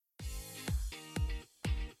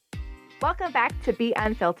Welcome back to Be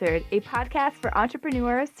Unfiltered, a podcast for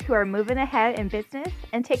entrepreneurs who are moving ahead in business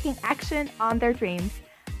and taking action on their dreams.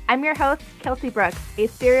 I'm your host, Kelsey Brooks, a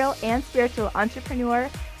serial and spiritual entrepreneur,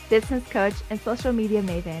 business coach, and social media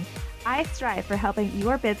maven. I strive for helping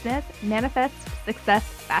your business manifest success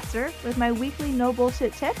faster with my weekly no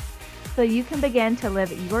bullshit tips so you can begin to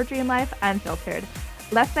live your dream life unfiltered.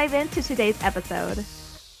 Let's dive into today's episode.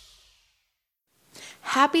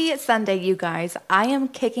 Happy Sunday, you guys. I am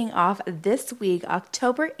kicking off this week,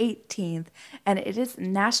 October 18th, and it is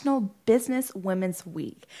National Business Women's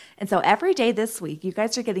Week. And so every day this week, you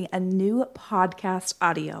guys are getting a new podcast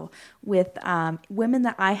audio with women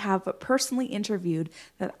that I have personally interviewed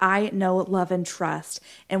that I know, love, and trust,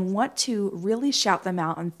 and want to really shout them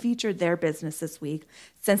out and feature their business this week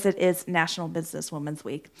since it is National Business Women's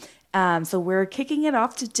Week. So we're kicking it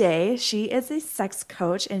off today. She is a sex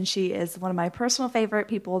coach, and she is one of my personal favorite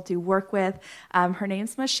people to work with. Her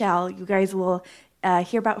name's Michelle. You guys will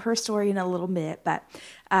hear about her story in a little bit, but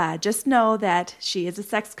just know that she is a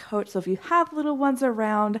sex coach. So if you have little ones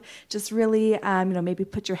around, just really, maybe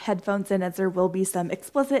put your headphones in, as there will be some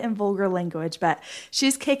explicit and vulgar language. But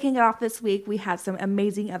she's kicking it off this week. We have some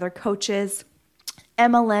amazing other coaches,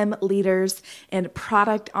 MLM leaders, and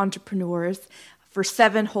product entrepreneurs for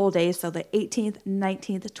 7 whole days. So the 18th,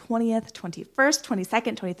 19th, 20th, 21st,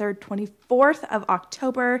 22nd, 23rd, 24th of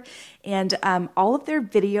October. And all of their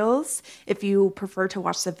videos, if you prefer to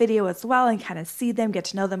watch the video as well and kind of see them, get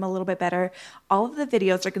to know them a little bit better, all of the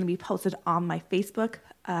videos are going to be posted on my Facebook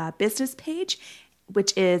business page,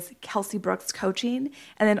 which is Kelsey Brooks Coaching,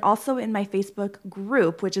 and then also in my Facebook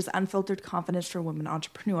group, which is Unfiltered Confidence for Women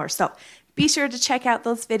Entrepreneurs. So be sure to check out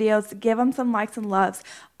those videos, give them some likes and loves.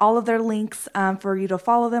 All of their links for you to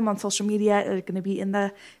follow them on social media are going to be in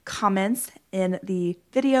the comments in the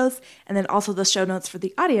videos, and then also the show notes for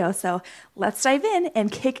the audio. So let's dive in and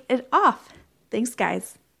kick it off. Thanks,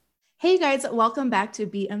 guys. Hey guys, welcome back to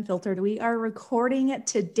Be Unfiltered. We are recording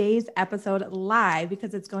today's episode live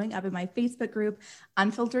because it's going up in my Facebook group,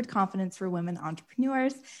 Unfiltered Confidence for Women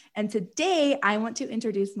Entrepreneurs. And today I want to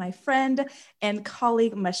introduce my friend and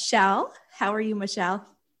colleague, Michelle. How are you, Michelle?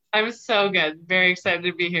 I'm so good. Very excited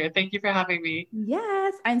to be here. Thank you for having me.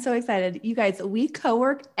 Yes, I'm so excited. You guys, we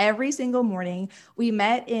co-work every single morning. We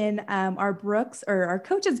met in our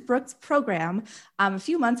Coaches Brooks program a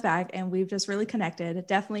few months back, and we've just really connected.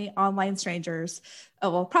 Definitely online strangers. Oh,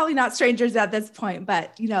 well, probably not strangers at this point,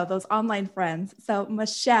 but those online friends. So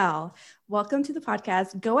Michelle, welcome to the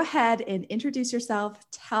podcast. Go ahead and introduce yourself.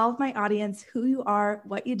 Tell my audience who you are,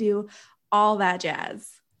 what you do, all that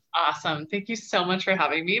jazz. Awesome. Thank you so much for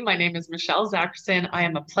having me. My name is Michelle Zackerson. I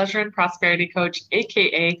am a pleasure and prosperity coach,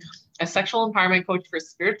 AKA a sexual empowerment coach for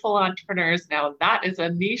spiritual entrepreneurs. Now that is a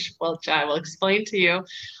niche, which I will explain to you.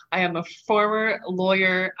 I am a former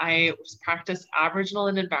lawyer. I practiced Aboriginal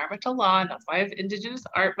and environmental law, and that's why I have Indigenous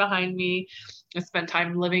art behind me. I spent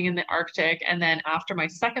time living in the Arctic. And then after my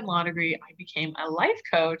second law degree, I became a life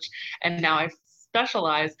coach. And now I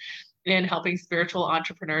specialize in helping spiritual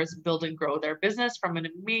entrepreneurs build and grow their business from an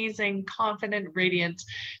amazing, confident, radiant,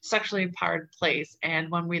 sexually empowered place. And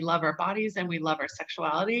when we love our bodies and we love our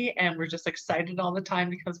sexuality, and we're just excited all the time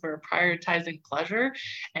because we're prioritizing pleasure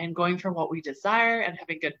and going for what we desire and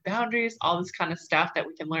having good boundaries, all this kind of stuff that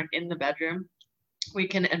we can learn in the bedroom, we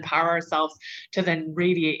can empower ourselves to then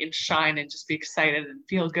radiate and shine and just be excited and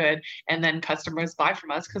feel good. And then customers buy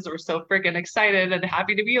from us because we're so freaking excited and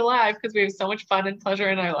happy to be alive because we have so much fun and pleasure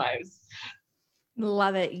in our lives.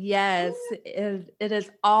 Love it. Yes, it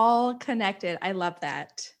is all connected. I love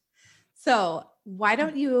that. So why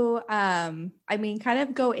don't you, kind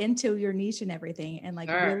of go into your niche and everything, and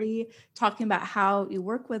Sure. really talking about how you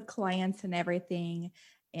work with clients and everything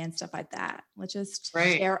and stuff like that. Let's just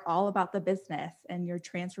share all about the business and your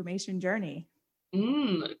transformation journey.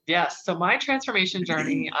 Yes. So my transformation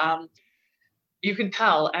journey, you can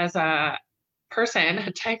tell as a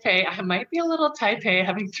person, type A, I might be a little type A,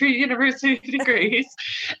 having 3 university degrees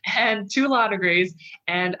and 2 law degrees.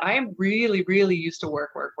 And I am really, really used to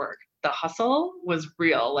work. The hustle was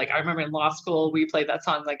real. Like I remember in law school, we played that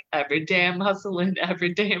song, like every day I'm hustling,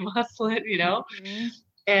 Mm-hmm.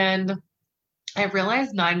 And I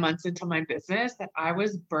realized 9 months into my business that I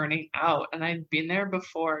was burning out, and I'd been there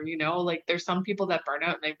before, like there's some people that burn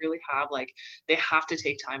out and they really have they have to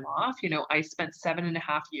take time off. I spent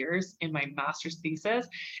 7.5 years in my master's thesis,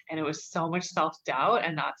 and it was so much self-doubt,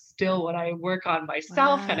 and that's still what I work on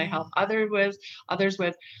myself. Wow. And I help others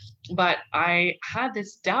with, but I had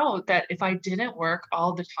this doubt that if I didn't work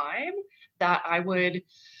all the time, that I would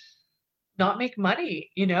not make money.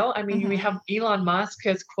 We have Elon Musk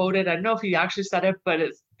has quoted, I don't know if he actually said it, but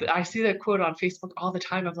it's I see that quote on Facebook all the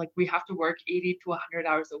time of like, we have to work 80 to 100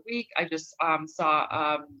 hours a week. I just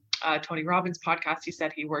saw Tony Robbins podcast. He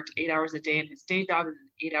said he worked 8 hours a day in his day job and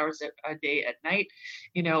 8 hours a day at night,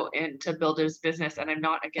 and to build his business. And I'm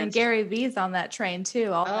not And against. Gary Vee's on that train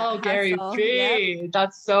too, all that Oh, Gary hustle. Yep. Vee.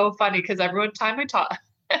 That's so funny because every time I talk,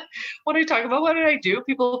 when I talk about what did I do,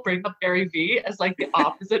 people bring up Gary Vee as like the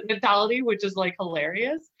opposite mentality, which is like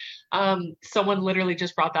hilarious. Someone literally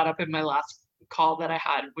just brought that up in my last call that I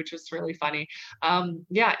had, which was really funny.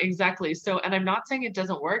 Yeah, exactly. So, and I'm not saying it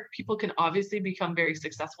doesn't work. People can obviously become very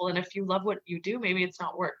successful. And if you love what you do, maybe it's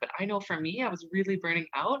not work. But I know for me, I was really burning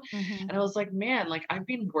out. Mm-hmm. And I was like, man, like I've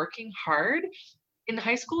been working hard in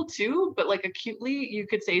high school too, but like acutely, you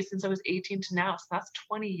could say since I was 18 to now. So that's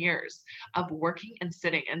 20 years of working and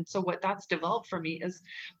sitting. And so what that's developed for me is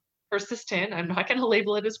persistent, I'm not going to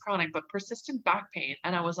label it as chronic, but persistent back pain.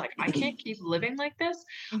 And I was like, I can't keep living like this.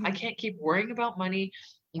 Mm-hmm. I can't keep worrying about money,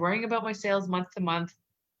 worrying about my sales month to month.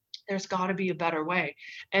 There's got to be a better way.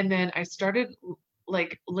 And then I started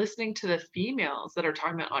like listening to the females that are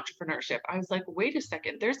talking about entrepreneurship. I was like, wait a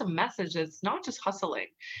second, there's a message that's not just hustling.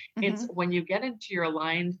 It's Mm-hmm. when you get into your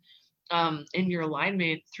aligned in your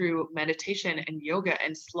alignment through meditation and yoga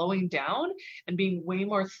and slowing down and being way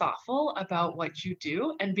more thoughtful about what you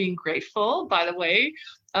do and being grateful. By the way,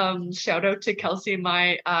 shout out to Kelsey and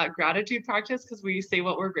my gratitude practice because we say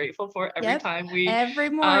what we're grateful for every Yep. time we every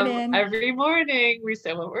morning we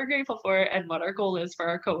say what we're grateful for and what our goal is for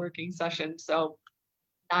our co-working session. So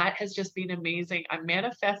that has just been amazing. I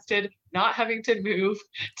manifested not having to move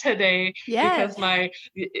today Yes. because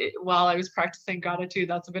while I was practicing gratitude,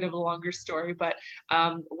 that's a bit of a longer story. But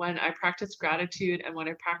when I practice gratitude and when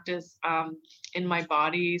I practice in my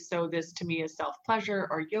body, so this to me is self-pleasure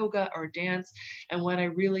or yoga or dance, and when I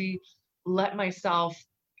really let myself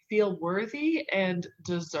feel worthy and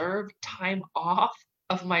deserve time off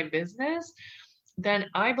of my business, then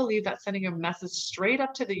I believe that's sending a message straight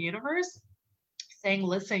up to the universe saying,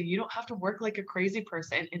 listen, you don't have to work like a crazy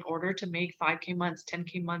person in order to make 5K months,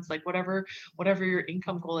 10K months, like whatever your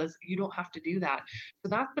income goal is, you don't have to do that. So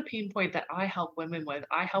that's the pain point that I help women with.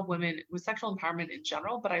 I help women with sexual empowerment in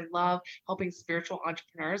general, but I love helping spiritual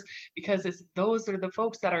entrepreneurs because those are the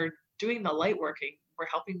folks that are doing the light working. We're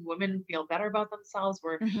helping women feel better about themselves.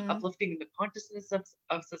 We're Mm-hmm. uplifting the consciousness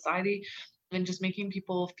of society and just making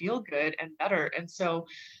people feel good and better. And so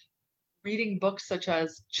reading books such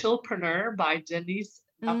as Chillpreneur by Denise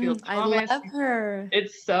Duffield I Thomas. love her.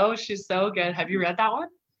 She's so good. Have you read that one?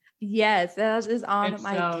 Yes, that is on It's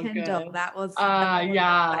my so Kindle. good. That was definitely good.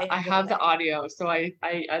 Yeah, I I enjoyed have the it. audio, so I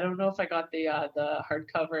don't know if I got the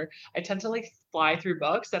hardcover. I tend to like fly through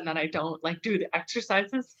books and then I don't like do the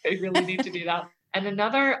exercises. I really need to do that. And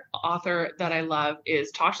another author that I love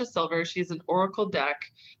is Tasha Silver. She's an Oracle deck.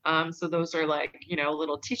 So those are like,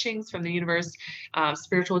 little teachings from the universe,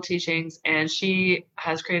 spiritual teachings. And she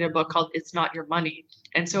has created a book called It's Not Your Money.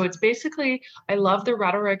 And so it's basically, I love the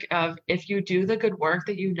rhetoric of if you do the good work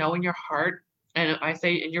that you know in your heart, and I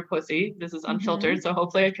say in your pussy, this is unfiltered, Mm-hmm. so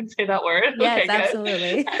hopefully I can say that word. Yes, Okay, good.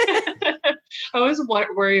 absolutely. I always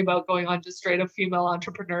worry about going on just straight up female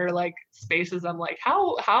entrepreneur like spaces. I'm like,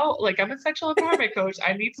 how, like I'm a sexual empowerment coach.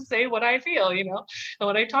 I need to say what I feel, and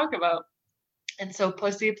what I talk about. And so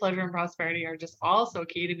pussy, pleasure, and prosperity are just all so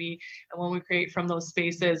key to me. And when we create from those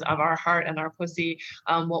spaces of our heart and our pussy,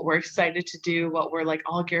 what we're excited to do, what we're like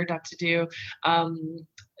all geared up to do,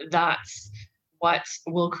 that's what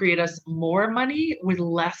will create us more money with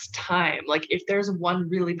less time. Like if there's one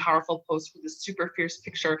really powerful post with a super fierce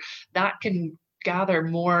picture, that can gather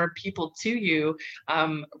more people to you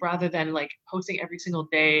rather than like posting every single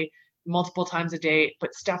day, multiple times a day,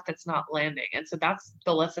 but stuff that's not landing. And so that's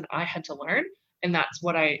the lesson I had to learn. And that's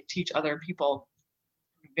what I teach other people.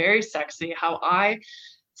 Very sexy. How I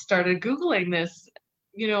started Googling this.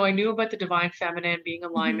 I knew about the divine feminine being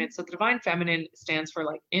Mm-hmm. alignment. So the divine feminine stands for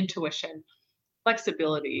like intuition,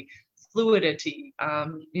 flexibility, fluidity,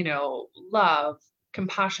 love,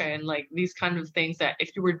 compassion, like these kind of things that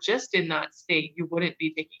if you were just in that state, you wouldn't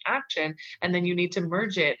be taking action. And then you need to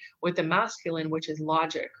merge it with the masculine, which is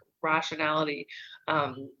logic, rationality,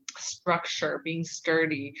 structure, being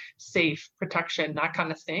sturdy, safe, protection, that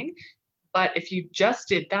kind of thing. But if you just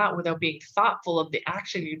did that without being thoughtful of the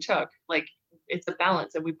action you took, like it's a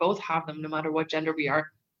balance and we both have them no matter what gender we are.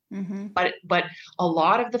 Mm-hmm. But a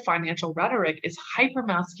lot of the financial rhetoric is hyper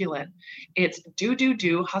masculine. It's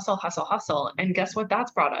do, hustle, hustle, hustle. And guess what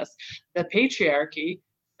that's brought us? The patriarchy,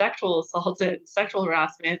 sexual assault, and sexual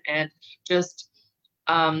harassment, and just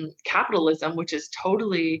capitalism, which is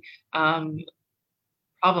totally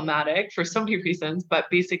problematic for so many reasons, but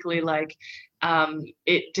basically like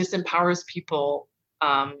it disempowers people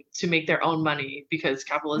to make their own money, because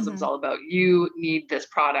capitalism is Mm-hmm. all about you need this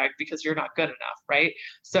product because you're not good enough, right?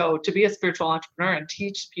 So to be a spiritual entrepreneur and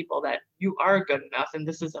teach people that you are good enough and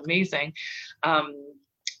this is amazing, um,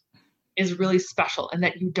 is really special, and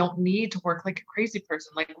that you don't need to work like a crazy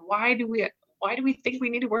person. Like, why do we think we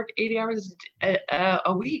need to work 80 hours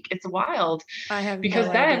a week? It's wild. I have Because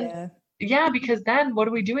no then, idea. yeah, because then what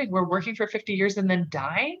are we doing? We're working for 50 years and then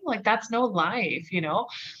dying? Like, that's no life, you know?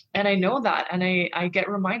 And I know that. And I get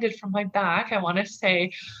reminded from my back, I want to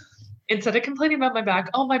say, instead of complaining about my back,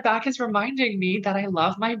 oh, my back is reminding me that I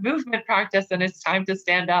love my movement practice and it's time to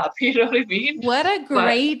stand up. You know what I mean? What a But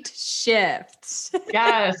great shift.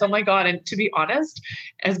 yes, oh my God. And to be honest,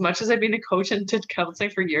 as much as I've been a coach and did counseling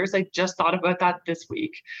for years, I just thought about that this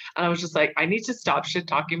week. And I was just like, I need to stop shit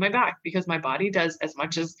talking my back, because my body does as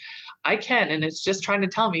much as I can. And it's just trying to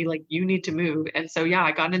tell me, like, you need to move. And so, yeah,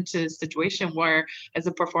 I got into a situation where, as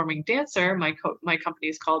a performing dancer, my company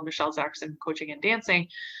is called Michelle Zacherson Coaching and Dancing.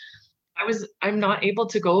 I'm not able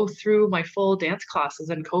to go through my full dance classes.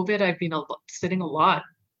 And COVID, I've been sitting a lot.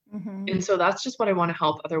 Mm-hmm. And so that's just what I want to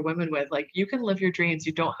help other women with. Like, you can live your dreams.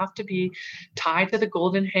 You don't have to be tied to the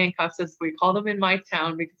golden handcuffs, as we call them in my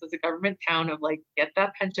town, because it's a government town of, like, get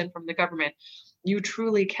that pension from the government. You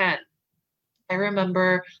truly can. I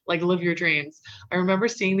remember, like, live your dreams. I remember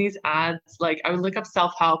seeing these ads, like, I would look up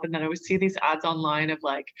self-help and then I would see these ads online of,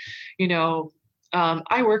 like, you know,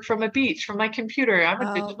 I work from a beach from my computer. I'm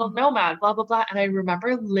a digital Oh, nomad, blah, blah, blah. And I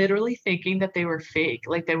remember literally thinking that they were fake,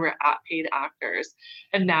 like they were paid actors.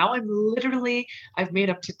 And now I've made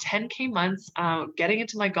up to 10K months getting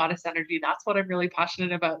into my goddess energy. That's what I'm really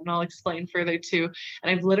passionate about. And I'll explain further too.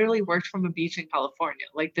 And I've literally worked from a beach in California.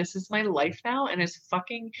 Like, this is my life now. And it's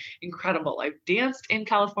fucking incredible. I've danced in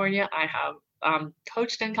California. I have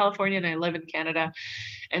coached in California, and I live in Canada.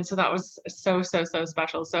 And so that was so, so, so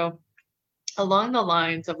special. So along the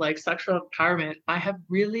lines of, like, sexual empowerment, I have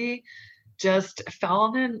really just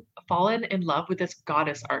fallen in love with this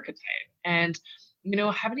goddess archetype. And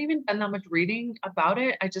I haven't even done that much reading about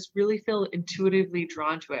it. I just really feel intuitively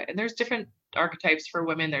drawn to it. And there's different archetypes for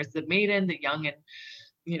women. There's the maiden, the young, and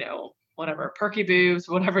whatever, perky boobs,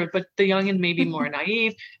 whatever, but the young and maybe more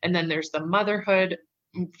naive. And then there's the motherhood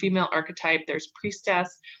female archetype. There's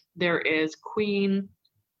priestess. There is queen.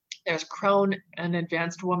 There's crone, an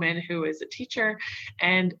advanced woman who is a teacher,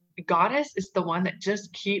 and goddess is the one that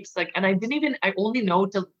just keeps, like, and I only know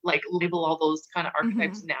to, like, label all those kind of mm-hmm.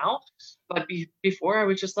 archetypes now, but before I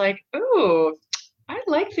was just like, ooh, I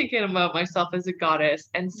like thinking about myself as a goddess.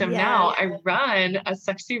 And so now Yes. I run a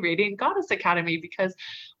Sexy Radiant Goddess Academy, because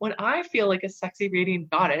when I feel like a sexy radiant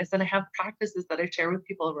goddess and I have practices that I share with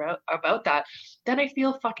people about that, then I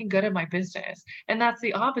feel fucking good in my business. And that's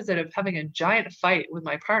the opposite of having a giant fight with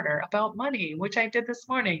my partner about money, which I did this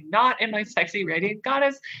morning, not in my sexy radiant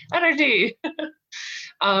goddess energy.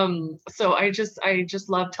 So I just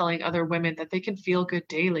love telling other women that they can feel good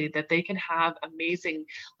daily, that they can have amazing,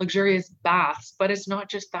 luxurious baths. But it's not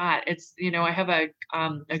just that. It's, I have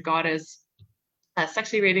a goddess, a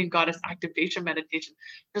sexy radiant goddess activation meditation,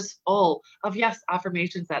 just full of, yes,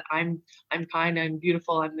 affirmations that I'm kind, I'm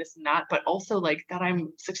beautiful, I'm this and that, but also, like, that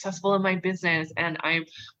I'm successful in my business, and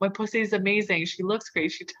my pussy is amazing, she looks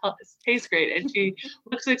great, she tastes great, and she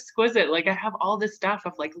looks exquisite. Like, I have all this stuff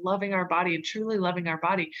of, like, loving our body and truly loving our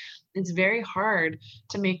body. It's very hard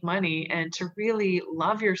to make money and to really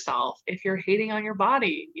love yourself if you're hating on your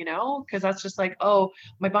body, because that's just like, oh,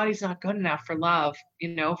 my body's not good enough for love,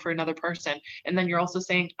 for another person. And then you're also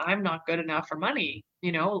saying, I'm not good enough for money.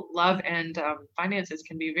 Love and finances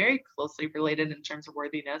can be very closely related in terms of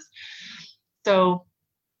worthiness. So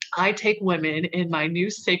I take women in my new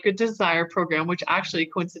Sacred Desire program, which actually,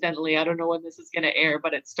 coincidentally, I don't know when this is going to air,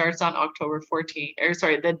 but it starts on October 14th. Or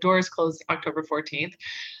sorry, the doors close October 14th.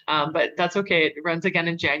 But that's okay. It runs again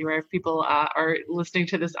in January if people are listening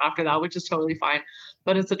to this after that, which is totally fine.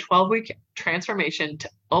 But it's a 12-week transformation to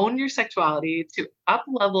own your sexuality, to up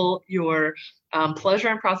level your pleasure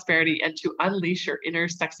and prosperity, and to unleash your inner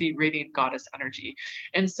sexy radiant goddess energy.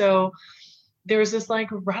 And so there's this, like,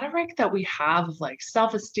 rhetoric that we have of, like,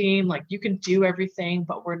 self-esteem, like, you can do everything,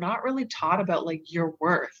 but we're not really taught about, like, your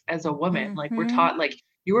worth as a woman. Like, we're Mm-hmm. taught, like,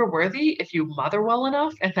 you are worthy if you mother well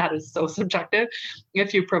enough, and that is so subjective.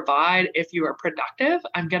 If you provide, if you are productive.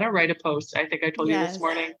 I'm gonna write a post, I think I told you this Yes.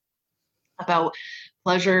 morning, about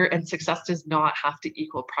pleasure and success does not have to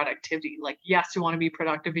equal productivity. Like, yes, you want to be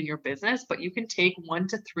productive in your business, but you can take 1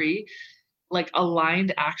 to 3, like,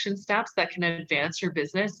 aligned action steps that can advance your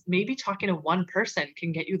business. Maybe talking to one person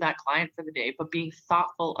can get you that client for the day, but being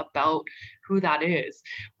thoughtful about who that is,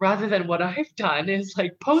 rather than what I've done is,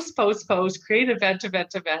 like, post, create event,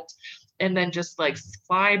 and then just like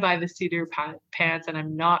fly by the seat of your pants. And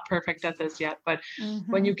I'm not perfect at this yet, but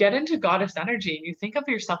when you get into goddess energy and you think of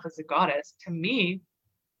yourself as a goddess, to me,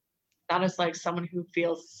 that is like someone who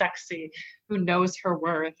feels sexy, who knows her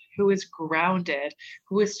worth, who is grounded,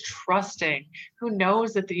 who is trusting, who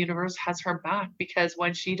knows that the universe has her back, because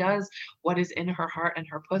when she does what is in her heart and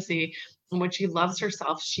her pussy, and when she loves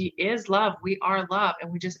herself, she is love. We are love,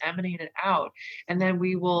 and we just emanate it out. And then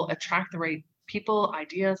we will attract the right people,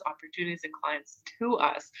 ideas, opportunities, and clients to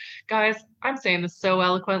us. Guys, I'm saying this so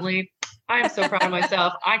eloquently. I am so proud of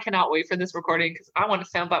myself. I cannot wait for this recording because I want to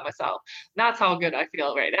sound by myself. That's how good I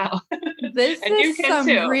feel right now. This And you is can some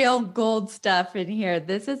too. real gold stuff in here.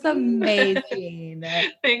 This is amazing.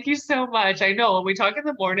 Thank you so much. I know when we talk in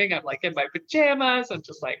the morning, I'm like in my pajamas. I'm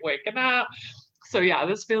just like waking up. So yeah,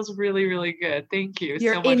 this feels really, really good. Thank you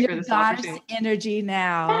You're so in much your for this goddess opportunity. energy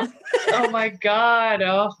now. Oh my God.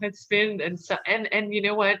 Oh, it's been, and you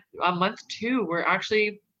know what? Month 2, we're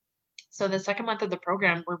actually, so the second month of the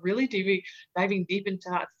program, we're really diving deep into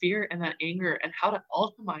that fear and that anger and how to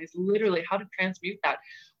alchemize, literally how to transmute that.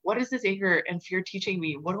 What is this anger and fear teaching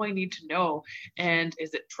me? What do I need to know? And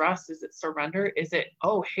is it trust? Is it surrender? Is it,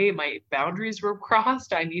 oh, hey, my boundaries were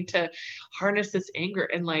crossed. I need to harness this anger.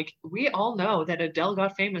 And like, we all know that Adele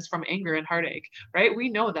got famous from anger and heartache, right? We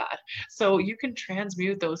know that. So you can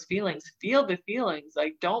transmute those feelings, feel the feelings,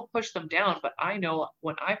 like don't push them down. But I know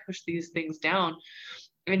when I push these things down,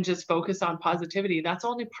 and just focus on positivity, that's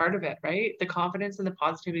only part of it, right? The confidence and the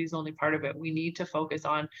positivity is only part of it. We need to focus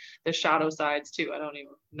on the shadow sides too. I don't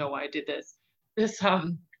even know why I did this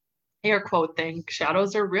air quote thing.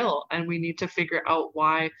 Shadows are real, and we need to figure out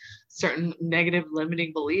why certain negative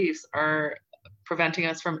limiting beliefs are preventing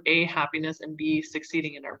us from A, happiness, and B,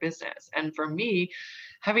 succeeding in our business. And for me,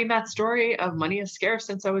 having that story of money is scarce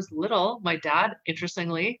since I was little, my dad,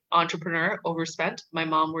 interestingly, entrepreneur, overspent, my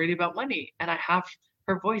mom worried about money, and I have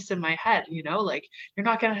her voice in my head, like, you're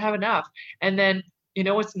not going to have enough. And then,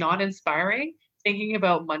 what's not inspiring? Thinking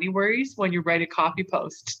about money worries when you write a copy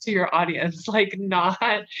post to your audience, like not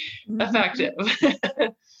effective.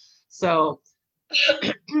 So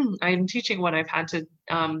I'm teaching what I've had to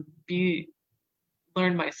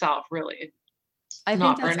learn myself, really. I think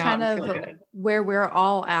Not that's burn out kind and feel of good. where we're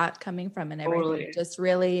all at coming from and everything. Totally. Just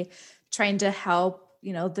really trying to help,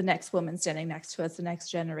 the next woman standing next to us, the next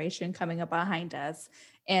generation coming up behind us,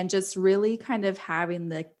 and just really kind of having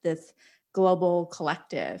this global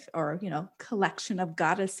collective or, collection of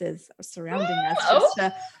goddesses surrounding us just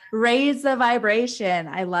to raise the vibration.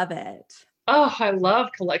 I love it. Oh, I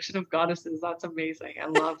love Collection of Goddesses. That's amazing. I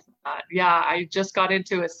love that. Yeah, I just got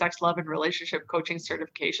into a sex, love, and relationship coaching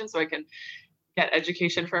certification so I can get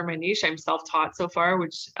education for my niche. I'm self-taught so far,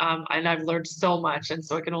 which and I've learned so much, and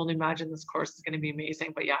so I can only imagine this course is going to be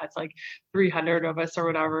amazing. But yeah, it's like 300 of us or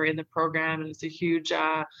whatever in the program, and it's a huge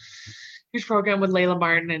program with Layla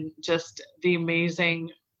Martin, and just the amazing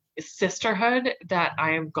sisterhood that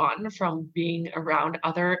I have gotten from being around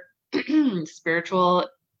other spiritual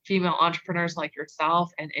female entrepreneurs like yourself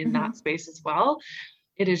and in that space as well.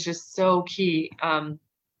 It is just so key.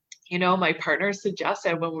 My partner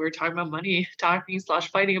suggested when we were talking about money,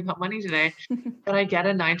 fighting about money today, that I get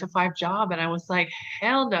a 9-to-5 job. And I was like,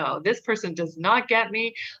 hell no, this person does not get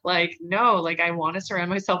me. Like, no, like I want to surround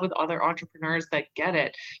myself with other entrepreneurs that get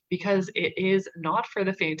it, because it is not for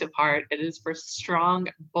the faint of heart. It is for strong,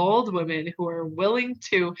 bold women who are willing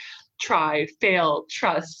to try, fail,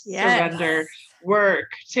 trust, surrender, work,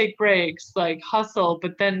 take breaks, like hustle,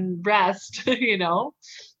 but then rest.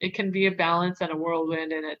 It can be a balance and a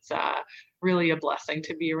whirlwind, and it's really a blessing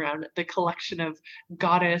to be around the collection of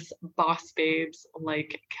goddess boss babes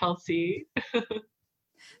like Kelsey.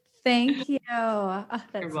 Thank you. Oh,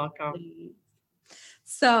 You're welcome. Sweet.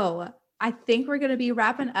 So I think we're going to be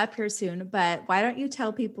wrapping up here soon, but why don't you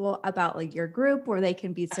tell people about like your group where they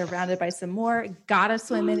can be surrounded by some more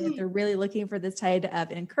goddess women if they're really looking for this type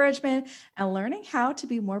of encouragement and learning how to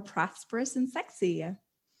be more prosperous and sexy.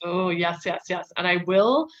 Oh, yes. And I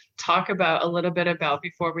will talk about a little bit about,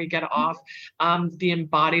 before we get off, the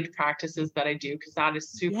embodied practices that I do, because that is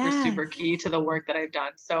super key to the work that I've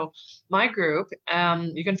done. So my group,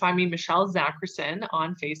 you can find me Michelle Zacherson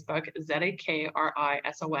on Facebook,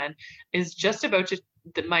 Zakrison, is just about to,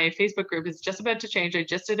 my Facebook group is just about to change. I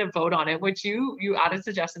just did a vote on it, which you added a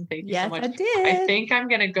suggestion. Thank you so much. I did. I think I'm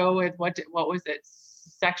going to go with, what was it?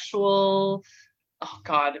 Sexual... Oh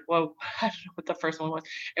God, well, I don't know what the first one was.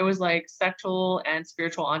 It was like sexual and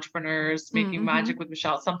spiritual entrepreneurs making magic with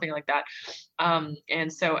Michelle, something like that.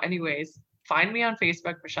 And so anyways, find me on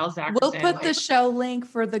Facebook, Michelle Zacherson. We'll put the show link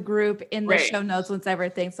for the group in the show notes once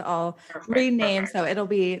everything's all renamed. So there'll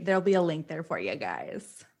be a link there for you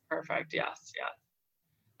guys. Perfect. Yes.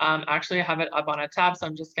 Yeah. Actually, I have it up on a tab, so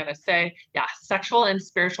I'm just gonna say, yeah, sexual and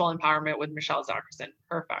spiritual empowerment with Michelle Zackerson.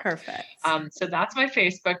 Perfect. Perfect. So that's my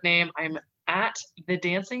Facebook name. I'm at the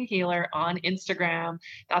Dancing Healer on Instagram.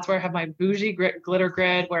 That's where I have my bougie glitter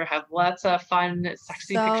grid, where I have lots of fun,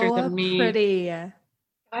 sexy pictures of So me. pretty. It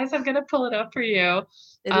Guys, I'm gonna pull it up for you.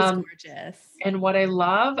 is gorgeous. And what I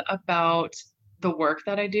love about the work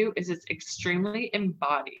that I do is it's extremely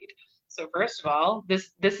embodied. So first of all,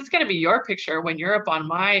 this is going to be your picture when you're up on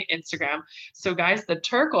my Instagram. So guys, the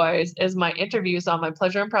turquoise is my interviews on my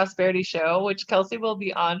Pleasure and Prosperity show, which Kelsey will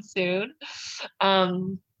be on soon.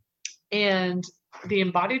 Um, and the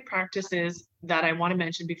embodied practices that I want to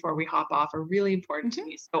mention before we hop off are really important to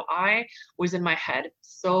me. So I was in my head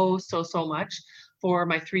so much for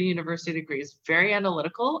my 3 university degrees, very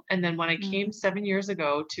analytical. And then when I came 7 years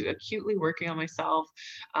ago to acutely working on myself,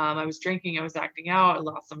 I was drinking, I was acting out, I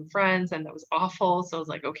lost some friends, and that was awful. So I was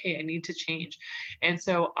like, okay, I need to change. And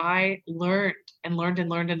so I learned and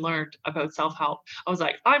learned about self-help. I was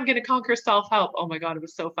like, I'm going to conquer self-help. Oh my God, it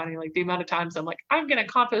was so funny. Like the amount of times I'm like, I'm going to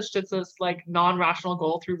accomplish just this like non-rational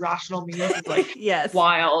goal through rational means is like yes.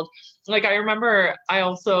 wild. Like I remember I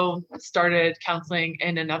also started counseling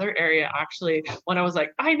in another area actually when I was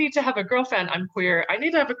like, I need to have a girlfriend. I'm queer. I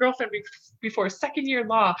need to have a girlfriend before second year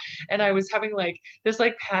law. And I was having like this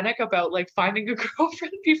like panic about like finding a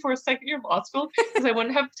girlfriend before second year law school because I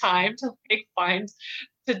wouldn't have time to like find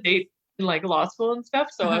to date in like law school and stuff.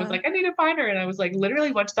 So I was like, I need to find her. And I was like,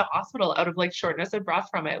 literally went to the hospital out of like shortness of breath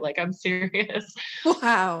from it. Like I'm serious.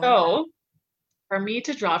 Wow. So for me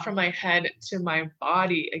to draw from my head to my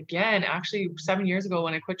body again, actually 7 years ago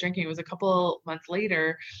when I quit drinking, it was a couple months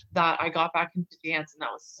later that I got back into dance. And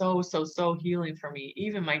that was so healing for me.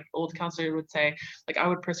 Even my old counselor would say, like, I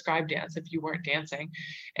would prescribe dance if you weren't dancing.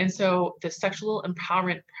 And so the sexual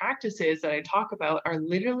empowerment practices that I talk about are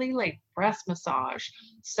literally like breast massage,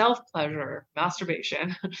 self-pleasure,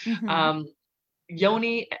 masturbation,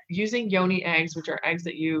 using yoni eggs, which are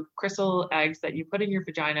crystal eggs that you put in your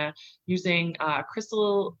vagina, using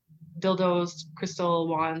crystal dildos, crystal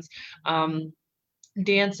wands,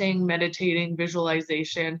 dancing, meditating,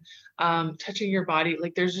 visualization, touching your body.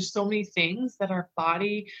 Like there's just so many things that our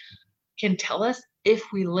body can tell us if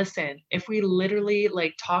we listen, if we literally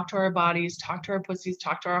like talk to our bodies, talk to our pussies,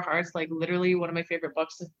 talk to our hearts. Like literally one of my favorite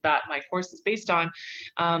books that my course is based on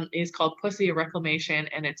is called Pussy Reclamation.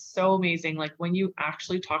 And it's so amazing. Like when you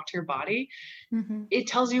actually talk to your body, it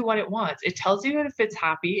tells you what it wants. It tells you if it's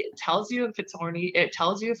happy. It tells you if it's horny. It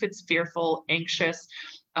tells you if it's fearful, anxious,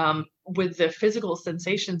 with the physical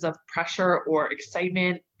sensations of pressure or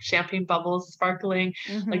excitement, champagne bubbles sparkling,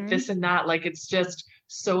 like this and that. Like it's just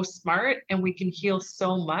so smart, and we can heal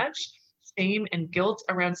so much shame and guilt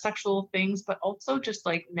around sexual things, but also just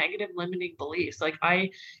like negative limiting beliefs. Like I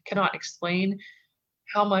cannot explain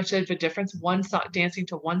how much of a difference one song dancing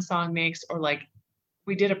to one song makes. Or like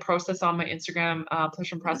we did a process on my Instagram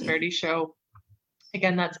Pleasure and Prosperity show.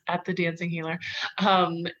 Again, that's at the Dancing Healer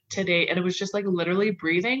today. And it was just like literally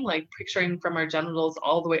breathing, like picturing from our genitals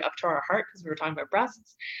all the way up to our heart, because we were talking about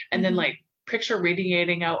breasts. And then like picture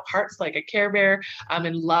radiating out hearts like a Care Bear,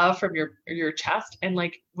 and love from your chest. And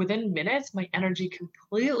like within minutes, my energy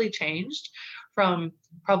completely changed from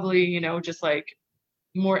probably, just like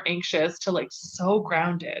more anxious to like so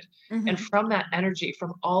grounded. And from that energy,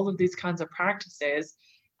 from all of these kinds of practices,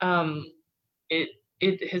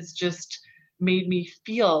 it has just made me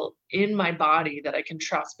feel in my body that I can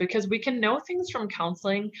trust. Because we can know things from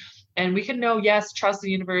counseling, and we can know, yes, trust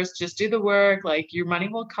the universe, just do the work, like your money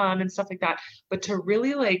will come and stuff like that. But to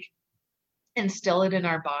really like instill it in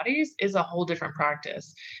our bodies is a whole different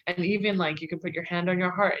practice. And even like you can put your hand on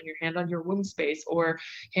your heart and your hand on your womb space, or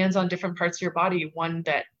hands on different parts of your body, one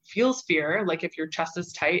that feels fear, like if your chest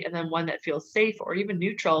is tight, and then one that feels safe or even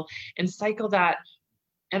neutral, and cycle that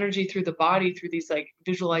energy through the body through these like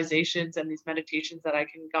visualizations and these meditations that I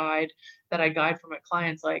guide for my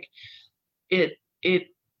clients. Like it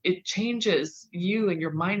changes you and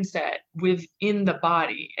your mindset within the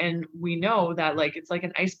body. And we know that like it's like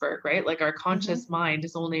an iceberg, right? Like our conscious mind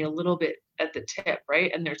is only a little bit at the tip,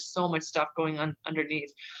 right? And there's so much stuff going on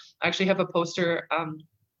underneath. I actually have a poster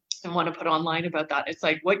I want to put online about that. It's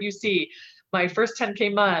like what you see, my first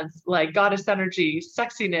 10K months, like goddess energy,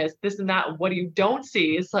 sexiness, this and that. What you don't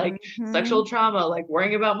see is like sexual trauma, like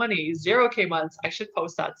worrying about money, 0K months. I should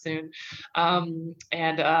post that soon.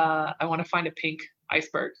 And I want to find a pink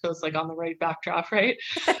iceberg, so it's like on the right backdrop, right?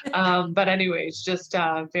 But anyways, just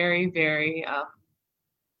very, very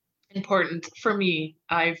important for me.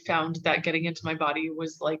 I found that getting into my body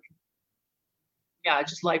was like, yeah,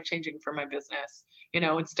 just life changing for my business.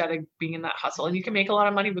 instead of being in that hustle. And you can make a lot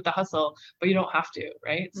of money with the hustle, but you don't have to,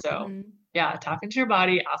 right? So Mhm. yeah, tap into your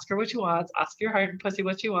body, ask her what she wants, ask your heart and pussy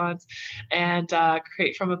what she wants, and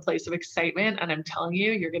create from a place of excitement. And I'm telling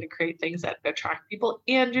you, you're going to create things that attract people,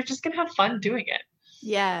 and you're just going to have fun doing it.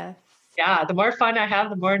 Yes. Yeah, the more fun I have,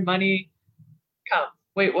 the more money come.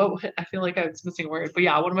 Wait, what? I feel like I was missing a word, but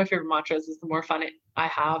yeah, one of my favorite mantras is the more fun I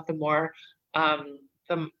have, the more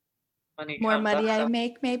the money More comes. money That's I so,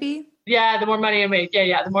 make, maybe? yeah, the more money I make.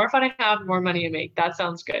 Yeah. The more fun I have, the more money I make. That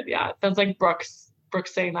sounds good. Yeah, it sounds like Brooks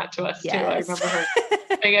saying that to us too. I Yes. remember her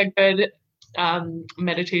doing a good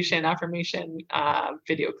meditation affirmation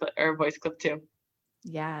video clip or voice clip too.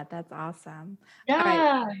 Yeah, that's awesome. All right.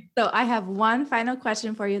 Yeah, So I have one final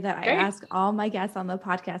question for you that I great. ask all my guests on the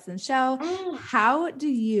podcast and show. Mm. How do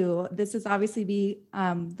you, this is obviously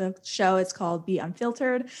the show is called Be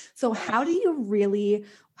Unfiltered. So how do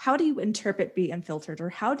you interpret Be Unfiltered, or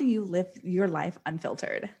how do you live your life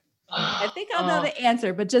unfiltered? I think I'll know the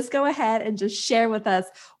answer, but just go ahead and just share with us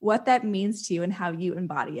what that means to you and how you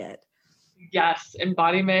embody it. Yes,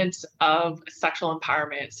 embodiment of sexual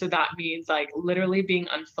empowerment. So that means like literally being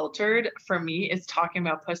unfiltered for me is talking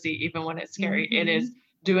about pussy, even when it's scary. It is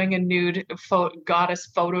doing a nude goddess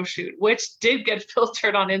photo shoot, which did get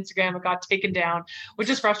filtered on Instagram. It got taken down, which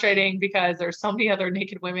is frustrating because there's so many other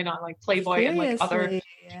naked women on like Playboy and like other.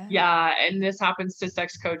 Yeah, and this happens to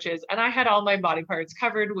sex coaches. And I had all my body parts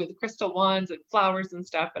covered with crystal wands and flowers and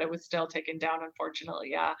stuff, but it was still taken down,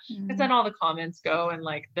 unfortunately. Yeah. Because then all the comments go and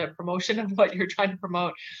like the promotion of what you're trying to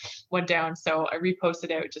promote went down. So I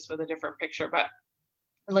reposted it just with a different picture. But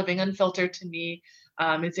living unfiltered to me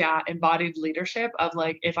is embodied leadership of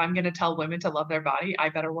like, if I'm going to tell women to love their body, I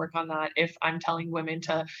better work on that. If I'm telling women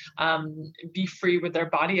to be free with their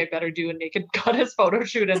body, I better do a naked goddess photo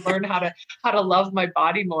shoot and learn how to love my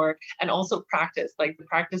body more, and also practice like the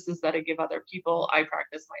practices that I give other people, I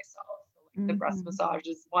practice myself. The breast massage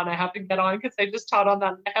is one I have to get on because I just taught on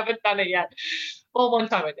that and I haven't done it yet. Well, one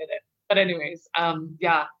time I did it, but anyways,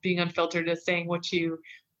 being unfiltered is saying what you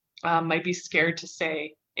might be scared to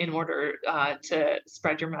say in order to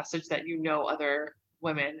spread your message that other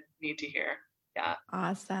women need to hear. Yeah.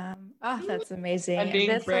 Awesome. Oh, that's amazing. And being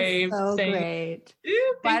this brave, was so saying, great.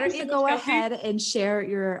 Why don't you go ahead and share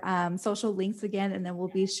your social links again, and then we'll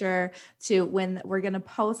be sure to, when we're going to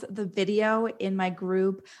post the video in my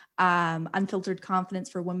group, Unfiltered Confidence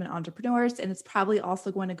for Women Entrepreneurs. And it's probably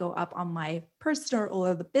also going to go up on my personal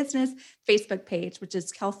or the business Facebook page, which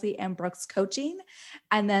is Kelsey and Brooks Coaching.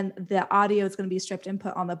 And then the audio is going to be stripped and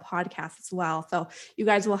put on the podcast as well. So you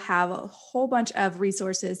guys will have a whole bunch of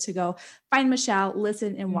resources to go find Michelle,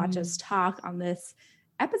 listen, and watch us talk on this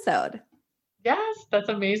episode. Yes, that's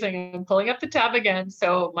amazing. I'm pulling up the tab again.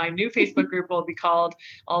 So my new Facebook group will be called,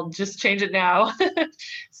 I'll just change it now,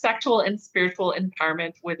 Sexual and Spiritual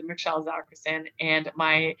Empowerment with Michelle Zacherson. And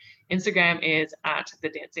my Instagram is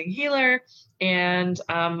 @thedancinghealer. And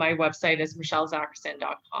my website is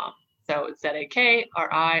michellezacherson.com. So it's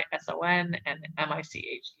ZAKRISON and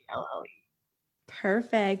MICHELLE.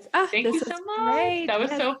 Perfect. Thank you so much. Great. That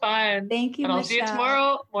was so fun. Thank you, and I'll Michelle. see you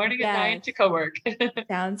tomorrow morning at 9 to co-work.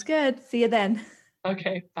 Sounds good. See you then.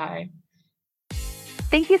 Okay, bye.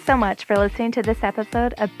 Thank you so much for listening to this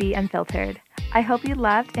episode of Be Unfiltered. I hope you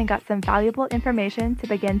loved and got some valuable information to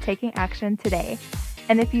begin taking action today.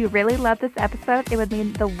 And if you really loved this episode, it would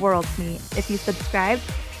mean the world to me if you subscribed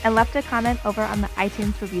and left a comment over on the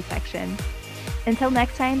iTunes review section. Until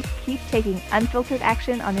next time, keep taking unfiltered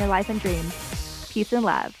action on your life and dreams. Peace and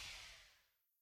love.